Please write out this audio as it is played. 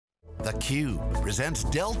theCUBE presents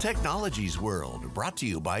Dell Technologies World, brought to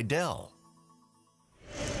you by Dell.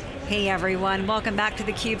 Hey everyone, welcome back to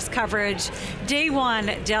theCUBE's coverage. Day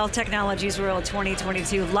one, Dell Technologies World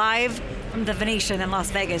 2022, live from the Venetian in Las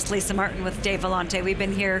Vegas. Lisa Martin with Dave Vellante. We've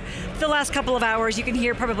been here for the last couple of hours. You can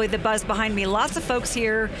hear probably the buzz behind me. Lots of folks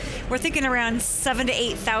here. We're thinking around 7,000 to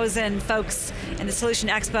 8,000 folks in the Solution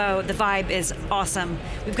Expo. The vibe is awesome.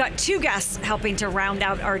 We've got two guests helping to round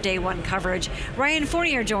out our day one coverage. Ryan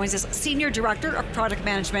Fournier joins us, Senior Director of Product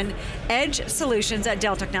Management, Edge Solutions at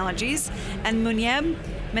Dell Technologies, and Muneyb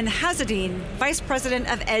Minhazuddin, Vice President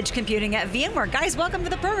of Edge Computing at VMware. Guys, welcome to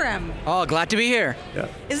the program. Oh, glad to be here. Yeah.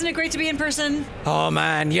 Isn't it great to be in person? Oh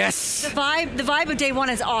man, yes. The vibe of day one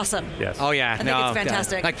is awesome. Yes. Oh yeah, I think it's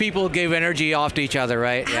fantastic. Like people give energy off to each other,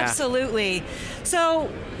 right? Absolutely. Yeah. So,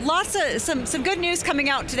 lots of some good news coming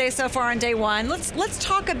out today so far on day one. Let's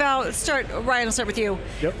talk about, Ryan, I'll start with you.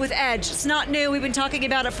 Yep. With Edge. It's not new, we've been talking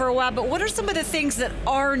about it for a while, but what are some of the things that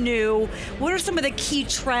are new? What are some of the key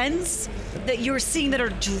trends that you're seeing that are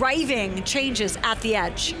driving changes at the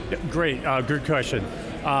Edge? Yeah, great, good question.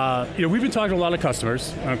 We've been talking to a lot of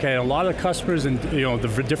customers, okay? A lot of customers in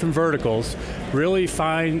the different verticals really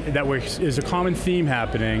find that there's a common theme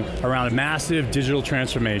happening around a massive digital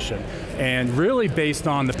transformation, and really based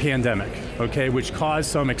on the pandemic, okay, which caused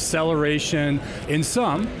some acceleration in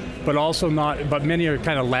some, but also not, but many are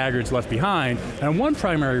kind of laggards left behind. And one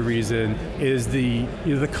primary reason is the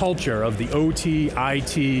culture of the OT,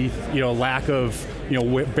 IT, lack of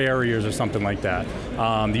barriers or something like that.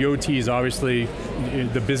 The OT is obviously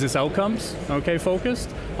the business outcomes, okay,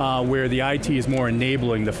 focused, where the IT is more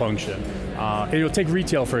enabling the function. And take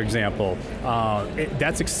retail, for example.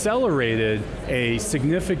 That's accelerated a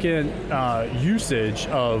significant usage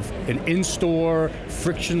of an in-store,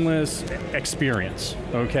 frictionless experience,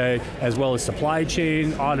 okay? As well as supply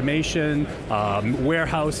chain, automation,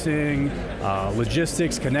 warehousing,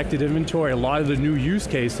 logistics, connected inventory, a lot of the new use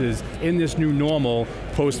cases in this new normal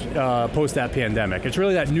post that pandemic. It's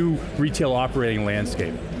really that new retail operating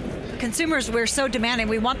landscape. Consumers, we're so demanding.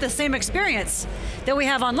 We want the same experience that we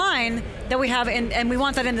have online, that we have, and we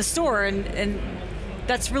want that in the store, and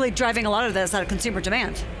that's really driving a lot of this out of consumer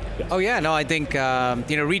demand. Oh yeah, no, I think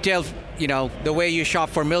retail, the way you shop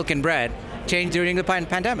for milk and bread changed during the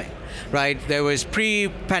pandemic, right? There was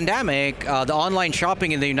pre-pandemic, the online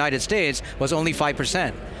shopping in the United States was only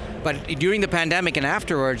 5%. But during the pandemic and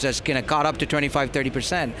afterwards, that's caught up to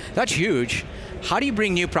 25–30%. That's huge. How do you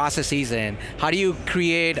bring new processes in? How do you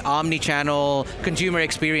create omni-channel consumer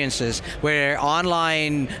experiences where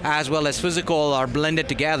online as well as physical are blended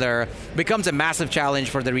together? Becomes a massive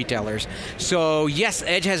challenge for the retailers. So yes,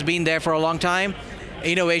 Edge has been there for a long time.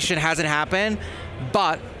 Innovation hasn't happened,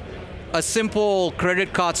 but a simple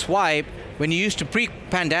credit card swipe when you used to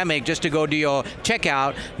pre-pandemic just to go do your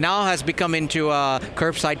checkout, now has become into a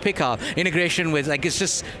curbside pickup. Integration with, it's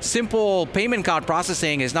just simple payment card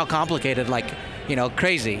processing is now complicated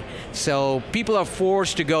crazy. So people are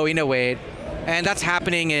forced to go innovate, and that's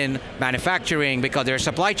happening in manufacturing because there are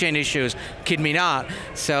supply chain issues, kid me not.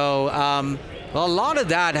 So a lot of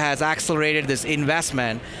that has accelerated this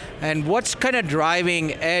investment, and what's kind of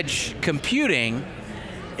driving edge computing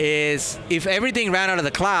is if everything ran out of the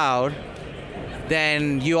cloud,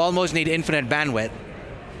 then you almost need infinite bandwidth.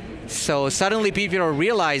 So suddenly people are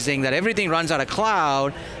realizing that everything runs out of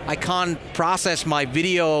cloud, I can't process my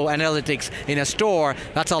video analytics in a store,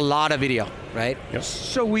 that's a lot of video, right? Yep.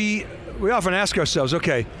 So we often ask ourselves,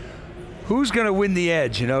 okay, who's going to win the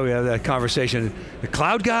edge? We have that conversation. The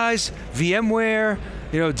cloud guys, VMware,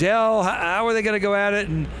 Dell, how are they going to go at it?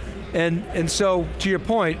 And so, to your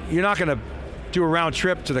point, you're not going to do a round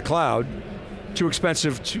trip to the cloud, too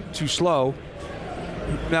expensive, too slow.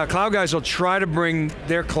 Now, cloud guys will try to bring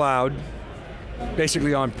their cloud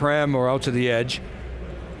basically on-prem or out to the edge.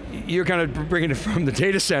 You're kind of bringing it from the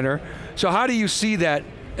data center. So how do you see that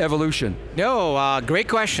evolution? No, great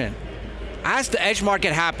question. As the edge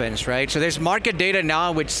market happens, right? So there's market data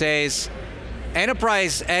now which says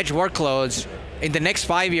enterprise edge workloads in the next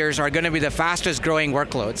 5 years are going to be the fastest growing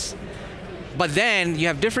workloads. But then you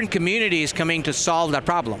have different communities coming to solve that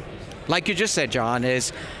problem. Like you just said, John,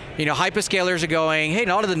 is hyperscalers are going, hey,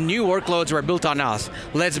 a lot of the new workloads were built on us.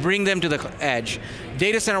 Let's bring them to the edge.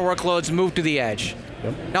 Data center workloads move to the edge.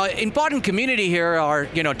 Yep. Now, important community here are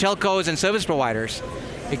telcos and service providers,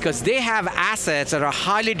 because they have assets that are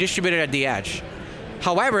highly distributed at the edge.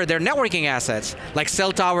 However, they're networking assets, like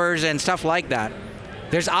cell towers and stuff like that.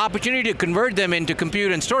 There's opportunity to convert them into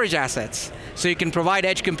compute and storage assets, so you can provide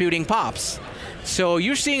edge computing POPs. So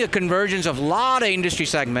you're seeing a convergence of a lot of industry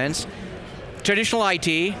segments, traditional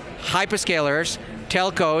IT, hyperscalers,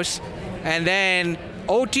 telcos, and then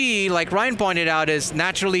OT, like Ryan pointed out, is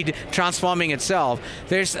naturally transforming itself.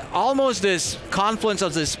 There's almost this confluence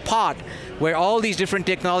of this pot where all these different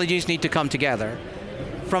technologies need to come together.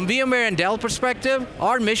 From VMware and Dell perspective,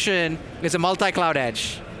 our mission is a multi-cloud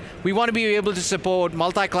edge. We want to be able to support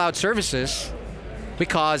multi-cloud services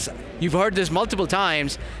because you've heard this multiple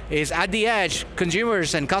times, is at the edge,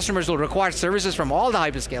 consumers and customers will require services from all the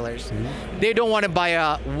hyperscalers. They don't want to buy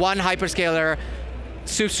a one hyperscaler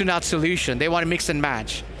soup to nuts solution. They want to mix and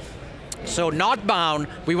match. So northbound,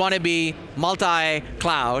 we want to be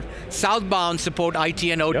multi-cloud. Southbound, support IT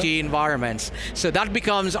and OT environments. So that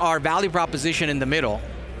becomes our value proposition in the middle.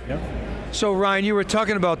 So Ryan, you were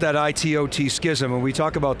talking about that IT-OT schism, and we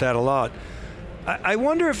talk about that a lot. I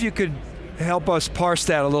wonder if you could help us parse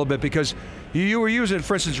that a little bit, because you were using,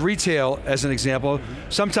 for instance, retail as an example.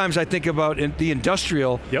 Sometimes I think about the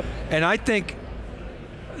industrial, and I think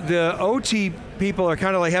the OT people are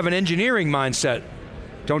kind of like have an engineering mindset.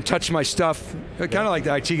 Don't touch my stuff. Kind of like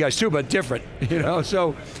the IT guys too, but different.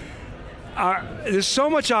 So there's so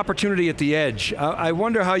much opportunity at the edge. I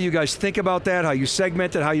wonder how you guys think about that, how you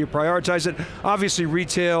segment it, how you prioritize it. Obviously,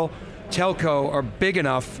 retail, telco are big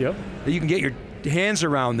enough that you can get your hands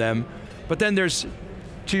around them. But then there's,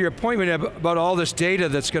 to your point about all this data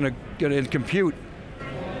that's going to compute,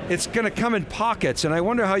 it's going to come in pockets, and I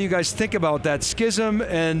wonder how you guys think about that schism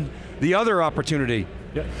and the other opportunity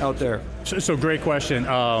out there. So great question.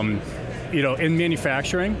 In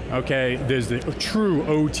manufacturing, okay, there's the true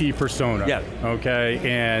OT persona, okay,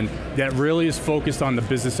 and that really is focused on the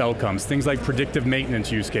business outcomes, things like predictive maintenance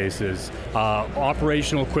use cases,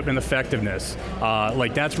 operational equipment effectiveness,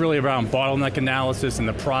 like that's really around bottleneck analysis and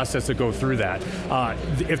the process that go through that.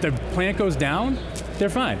 If the plant goes down, they're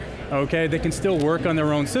fine. Okay, they can still work on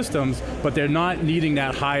their own systems, but they're not needing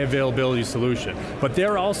that high availability solution. But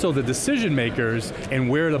they're also the decision makers in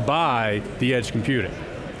where to buy the edge computing.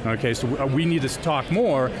 Okay, so we need to talk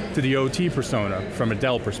more to the OT persona from a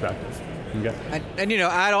Dell perspective. Okay. And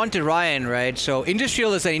add on to Ryan, right? So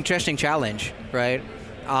industrial is an interesting challenge, right?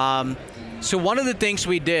 So one of the things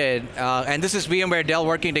we did, and this is VMware Dell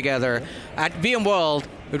working together, at VMworld,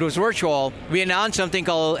 it was virtual, we announced something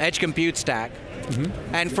called Edge Compute Stack.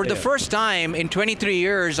 And for the first time in 23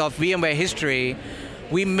 years of VMware history,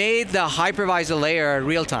 we made the hypervisor layer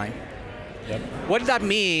real time. What that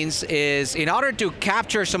means is, in order to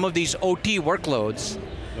capture some of these OT workloads,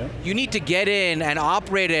 you need to get in and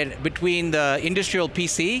operate it between the industrial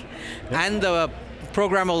PC and the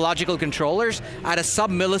programmable logical controllers at a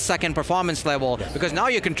sub-millisecond performance level, because now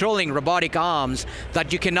you're controlling robotic arms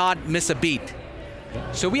that you cannot miss a beat.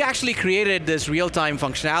 So we actually created this real-time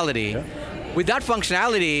functionality. With that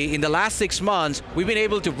functionality, in the last 6 months, we've been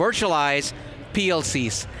able to virtualize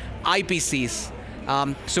PLCs, IPCs.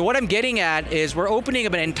 So what I'm getting at is we're opening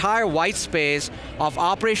up an entire white space of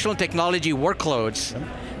operational technology workloads,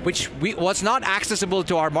 which was not accessible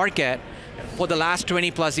to our market for the last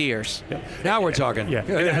 20 plus years. Now we're talking.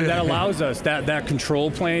 And that allows us, that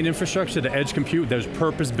control plane infrastructure, the edge compute that's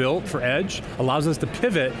purpose built for edge, allows us to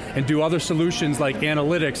pivot and do other solutions like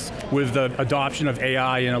analytics with the adoption of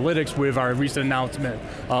AI analytics with our recent announcement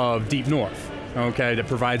of Deep North. Okay, that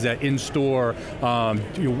provides that in-store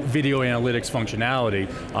video analytics functionality.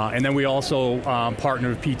 And then we also partner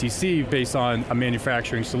with PTC based on a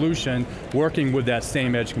manufacturing solution, working with that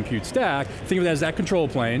same edge compute stack. Think of it as that control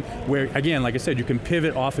plane, where, again, like I said, you can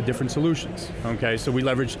pivot off of different solutions. Okay, so we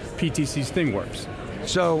leverage PTC's ThingWorks.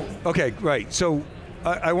 So, okay, right. So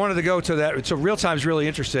I wanted to go to that. So real time is really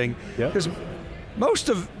interesting, because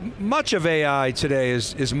much of AI today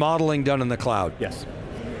is modeling done in the cloud. Yes.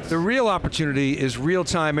 The real opportunity is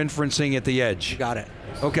real-time inferencing at the edge. Got it.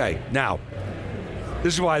 Okay, now,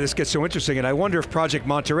 this is why this gets so interesting, and I wonder if Project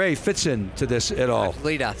Monterey fits into this at all.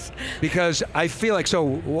 Absolutely does. Because I feel like, so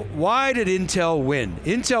why did Intel win?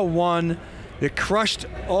 Intel won, it crushed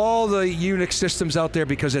all the Unix systems out there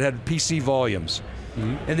because it had PC volumes.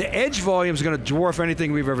 And the edge volume is going to dwarf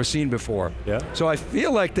anything we've ever seen before. So I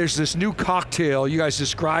feel like there's this new cocktail. You guys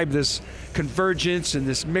described this convergence and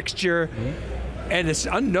this mixture. And it's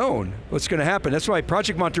unknown what's going to happen. That's why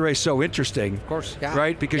Project Monterey is so interesting. Of course,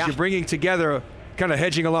 right? Because you're bringing together, kind of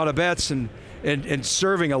hedging a lot of bets and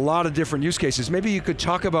serving a lot of different use cases. Maybe you could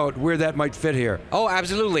talk about where that might fit here. Oh,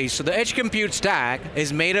 absolutely. So the Edge Compute Stack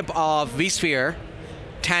is made up of vSphere,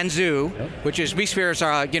 Tanzu, which is vSphere's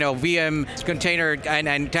VM container,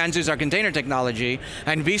 and Tanzu's our container technology,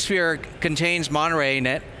 and vSphere contains Monterey in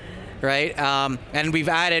it. Right, and we've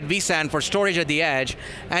added vSAN for storage at the edge,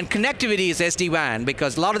 and connectivity is SD-WAN,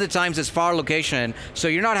 because a lot of the times it's far location, so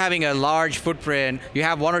you're not having a large footprint, you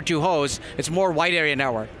have 1 or 2 hosts, it's more wide area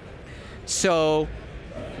network. So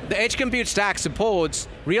the edge compute stack supports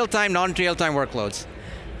real-time, non-real-time workloads,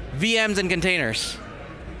 VMs and containers,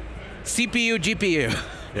 CPU, GPU.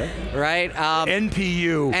 Yeah. Right?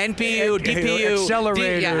 NPU, DPU,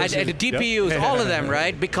 accelerators, and DPUs, all of them,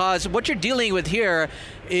 right? Because what you're dealing with here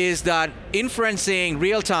is that inferencing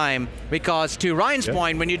real time, because to Ryan's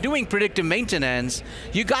point, when you're doing predictive maintenance,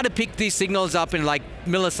 you got to pick these signals up in like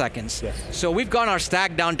milliseconds. Yes. So we've got our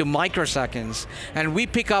stack down to microseconds, and we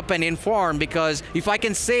pick up and inform, because if I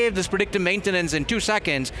can save this predictive maintenance in 2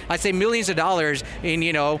 seconds, I save millions of dollars in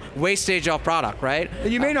wastage of product, right?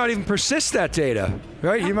 And you may not even persist that data,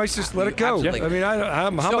 right? You might just let it go. Absolutely. I mean,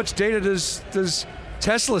 how much data does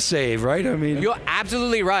Tesla save, right? I mean, you're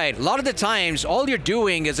absolutely right. A lot of the times, all you're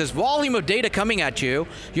doing is this volume of data coming at you,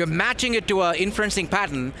 you're matching it to an inferencing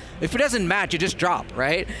pattern. If it doesn't match, you just drop,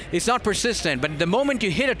 right? It's not persistent, but the moment you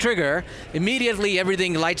hit a trigger, immediately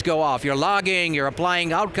everything lights go off. You're logging, you're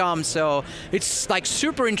applying outcomes, so it's like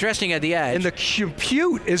super interesting at the edge. And the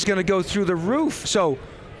compute is going to go through the roof. So,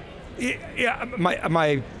 yeah,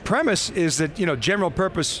 my premise is that, general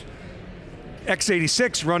purpose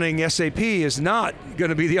x86 running SAP is not going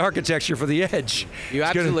to be the architecture for the edge. You're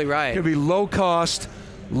absolutely right. It's going to be low cost,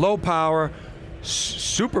 low power,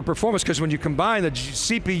 super performance, because when you combine the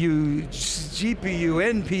CPU,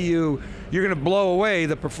 GPU, NPU, you're going to blow away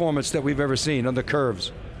the performance that we've ever seen on the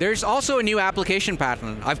curves. There's also a new application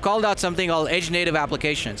pattern. I've called out something called edge native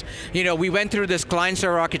applications. We went through this client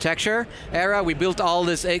server architecture era. We built all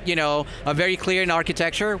this, a very clear in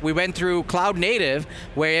architecture. We went through cloud native,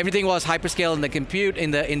 where everything was hyperscale in the compute in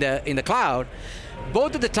the cloud.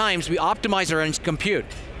 Both of the times we optimize around compute.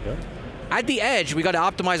 Yeah. At the edge, we got to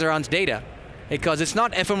optimize around data, because it's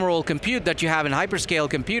not ephemeral compute that you have in hyperscale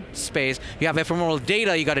compute space. You have ephemeral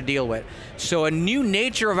data you got to deal with. So a new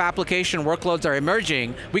nature of application workloads are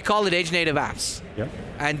emerging. We call it edge native apps. Yeah.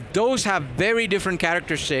 And those have very different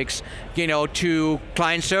characteristics, to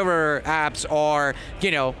client server apps or,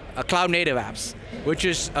 cloud native apps, which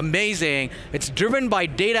is amazing. It's driven by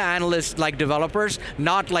data analysts like developers,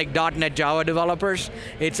 not like .NET Java developers.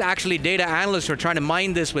 It's actually data analysts who are trying to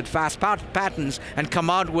mine this with fast patterns and come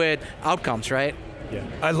out with outcomes, right? Yeah.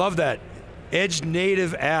 I love that. Edge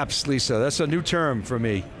native apps, Lisa. That's a new term for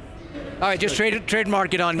me. All right, just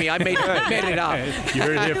trademark it on me. I made it up. You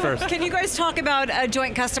heard it here first. Can you guys talk about a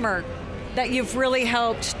joint customer that you've really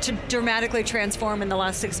helped to dramatically transform in the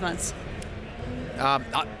last 6 months?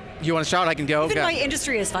 You want to shout? I can go. Even my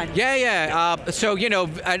industry is fine. Yeah. So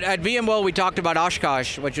at VMWare we talked about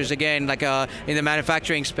Oshkosh, which is again like in the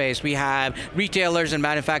manufacturing space. We have retailers and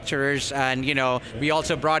manufacturers, and we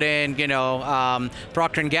also brought in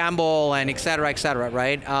Procter & Gamble and et cetera,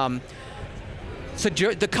 right? So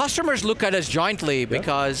the customers look at us jointly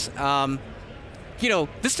because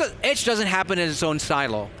this edge doesn't happen in its own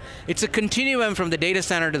silo. It's a continuum from the data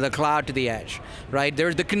center to the cloud to the edge, right?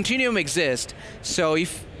 The continuum exists. So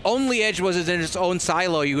if only edge was in its own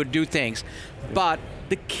silo, you would do things. But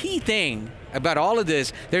the key thing about all of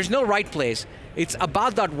this, there's no right place. It's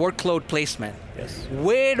about that workload placement. Yes.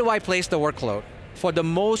 Where do I place the workload for the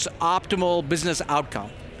most optimal business outcome?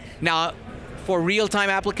 Now, for real-time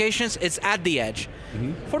applications, it's at the edge.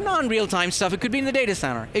 Mm-hmm. For non-real-time stuff, it could be in the data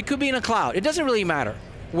center. It could be in a cloud. It doesn't really matter.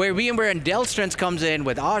 Where VMware and Dell strengths comes in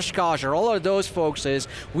with Oshkosh or all of those folks is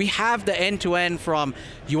we have the end-to-end from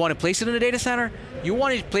you want to place it in a data center, you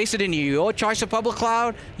want to place it in your choice of public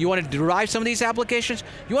cloud, you want to derive some of these applications,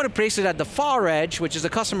 you want to place it at the far edge, which is a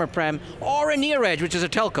customer prem, or a near edge, which is a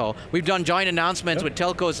telco. We've done joint announcements with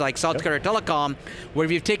telcos like South Korea Telecom, where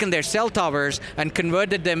we've taken their cell towers and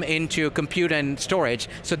converted them into compute and storage,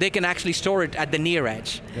 so they can actually store it at the near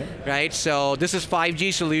edge, right? So this is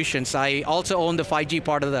 5G solutions. I also own the 5G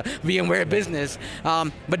part of the VMware business,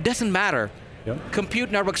 but doesn't matter.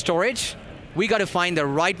 Compute network storage, we got to find the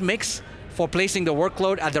right mix for placing the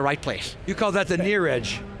workload at the right place. You call that the near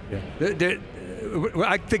edge. Yeah.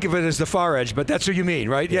 I think of it as the far edge, but that's what you mean,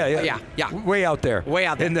 right? Yeah. Way out there. Way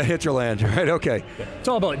out there. In the hinterland, right? Okay. It's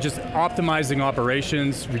all about just optimizing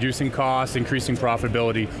operations, reducing costs, increasing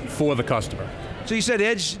profitability for the customer. So you said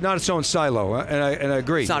edge, not its own silo, and I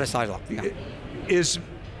agree. It's not a silo. No. Is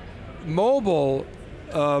mobile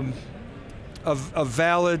a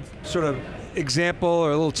valid sort of example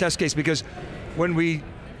or a little test case? Because when we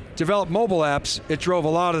developed mobile apps, it drove a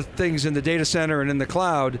lot of things in the data center and in the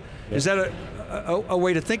cloud. Yeah. Is that a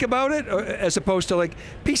way to think about it, as opposed to like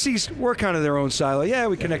PCs were kind of their own silo? Yeah,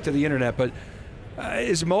 we connect to the internet, but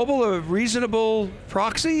is mobile a reasonable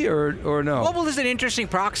proxy or no? Mobile is an interesting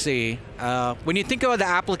proxy. When you think about the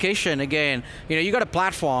application, again, you got a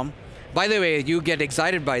platform. By the way, you get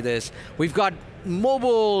excited by this. We've got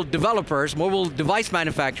mobile developers, mobile device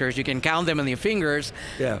manufacturers, you can count them on your fingers,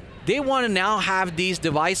 they want to now have these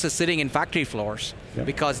devices sitting in factory floors.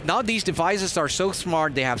 Because now these devices are so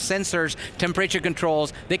smart, they have sensors, temperature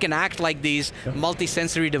controls, they can act like these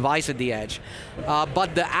multi-sensory device at the edge.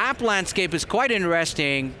 But the app landscape is quite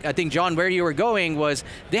interesting. I think, John, where you were going was,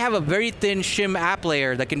 they have a very thin shim app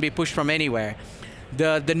layer that can be pushed from anywhere.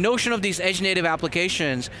 The notion of these edge native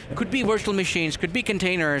applications could be virtual machines, could be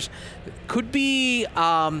containers, could be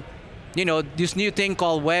this new thing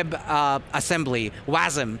called web assembly,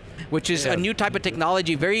 WASM, which is a new type of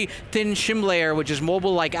technology, very thin shim layer, which is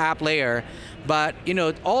mobile-like app layer. But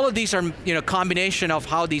all of these are combination of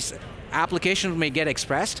how these applications may get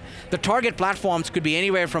expressed. The target platforms could be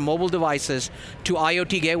anywhere from mobile devices to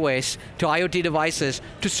IoT gateways, to IoT devices,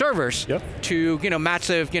 to servers, to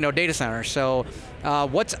massive data centers. So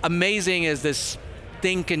what's amazing is this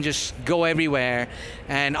thing can just go everywhere,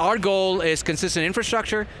 and our goal is consistent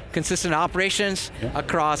infrastructure, consistent operations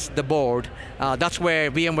across the board. That's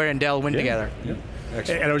where VMware and Dell win together.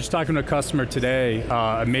 And I was just talking to a customer today,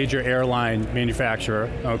 a major airline manufacturer,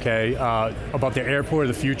 about their airport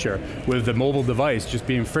of the future with the mobile device just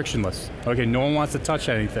being frictionless. No one wants to touch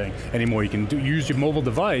anything anymore. You can use your mobile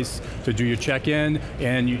device to do your check-in,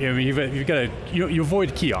 and you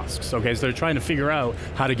avoid kiosks. So they're trying to figure out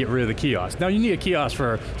how to get rid of the kiosk. Now you need a kiosk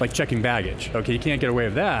for like checking baggage. You can't get away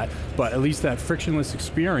with that, but at least that frictionless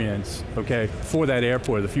experience, for that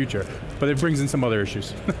airport of the future. But it brings in some other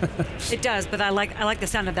issues. It does, but I like the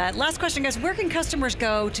sound of that. Last question, guys. Where can customers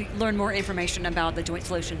go to learn more information about the joint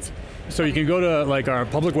solutions? So you can go to our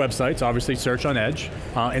public websites, obviously search on Edge.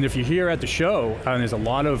 And if you're here at the show,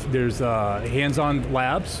 there's hands-on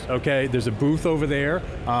labs, There's a booth over there,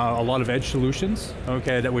 a lot of Edge solutions,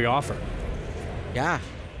 that we offer. Yeah.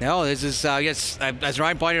 No, this is, yes, as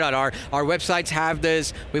Ryan pointed out, our websites have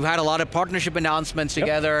this. We've had a lot of partnership announcements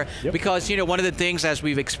together because, one of the things, as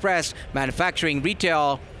we've expressed, manufacturing,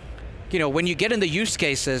 retail, when you get in the use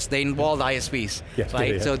cases, they involve ISVs,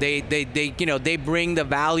 right? So they bring the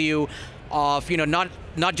value of,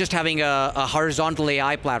 not just having a horizontal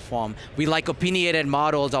AI platform. We like opinionated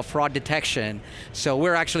models of fraud detection. So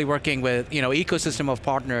we're actually working with, ecosystem of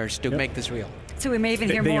partners to make this real. So we may even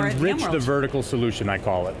hear more at VMworld. They enrich the vertical solution, I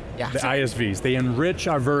call it. The ISVs. They enrich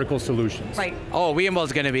our vertical solutions. Right. Oh,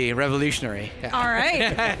 VMworld's going to be revolutionary. All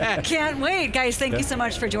right. Can't wait. Guys, thank you so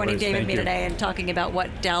much for joining Dave and me today and talking about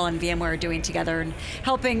what Dell and VMware are doing together and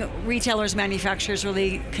helping retailers, manufacturers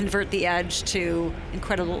really convert the edge to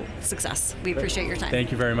incredible success. We appreciate your time.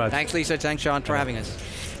 Thank you very much. Thanks, Lisa. Thanks, Sean, for having us.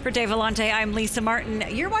 For Dave Vellante, I'm Lisa Martin.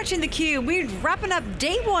 You're watching theCUBE. We're wrapping up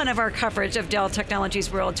day one of our coverage of Dell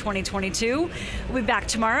Technologies World 2022. We'll be back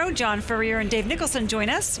tomorrow. John Fournier and Dave Nicholson join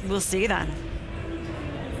us. We'll see you then.